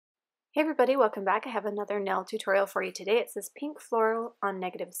Hey everybody, welcome back. I have another nail tutorial for you today. It says pink floral on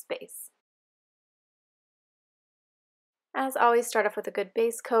negative space. As always, start off with a good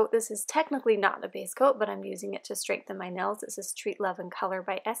base coat. This is technically not a base coat, but I'm using it to strengthen my nails. This is Treat Love and Color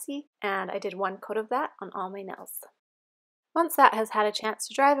by Essie, and I did one coat of that on all my nails. Once that has had a chance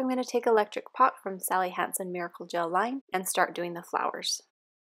to dry, I'm going to take Electric Pot from Sally Hansen Miracle Gel line and start doing the flowers.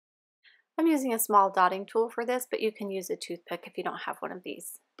 I'm using a small dotting tool for this, but you can use a toothpick if you don't have one of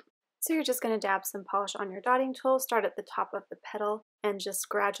these. So you're just going to dab some polish on your dotting tool, start at the top of the petal, and just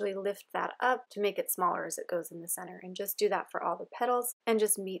gradually lift that up to make it smaller as it goes in the center. And just do that for all the petals and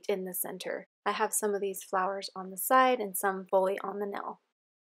just meet in the center. I have some of these flowers on the side and some fully on the nail.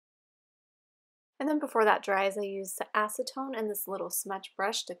 And then before that dries, I use the acetone and this little smudge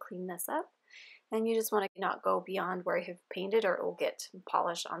brush to clean this up. And you just want to not go beyond where you have painted or it will get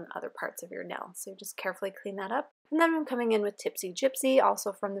polish on other parts of your nail. So just carefully clean that up. And then I'm coming in with Tipsy Gypsy,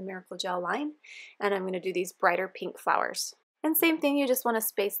 also from the Miracle Gel line. And I'm going to do these brighter pink flowers. And same thing, you just want to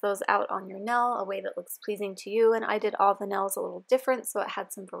space those out on your nail a way that looks pleasing to you. And I did all the nails a little different so it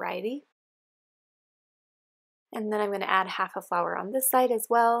had some variety. And then I'm going to add half a flower on this side as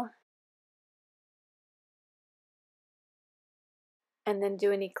well. And then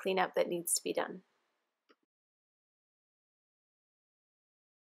do any cleanup that needs to be done.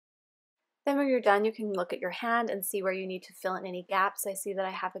 Then when you're done, you can look at your hand and see where you need to fill in any gaps. I see that I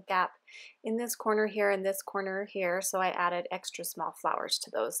have a gap in this corner here and this corner here, so I added extra small flowers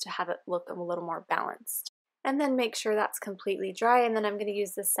to those to have it look a little more balanced. And then make sure that's completely dry, and then I'm going to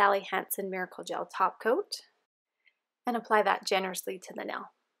use the Sally Hansen Miracle Gel top coat and apply that generously to the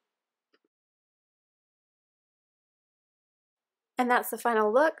nail. And that's the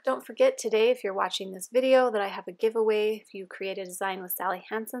final look. Don't forget today, if you're watching this video, that I have a giveaway if you create a design with Sally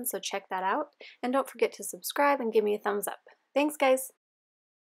Hansen, so check that out. And don't forget to subscribe and give me a thumbs up. Thanks, guys!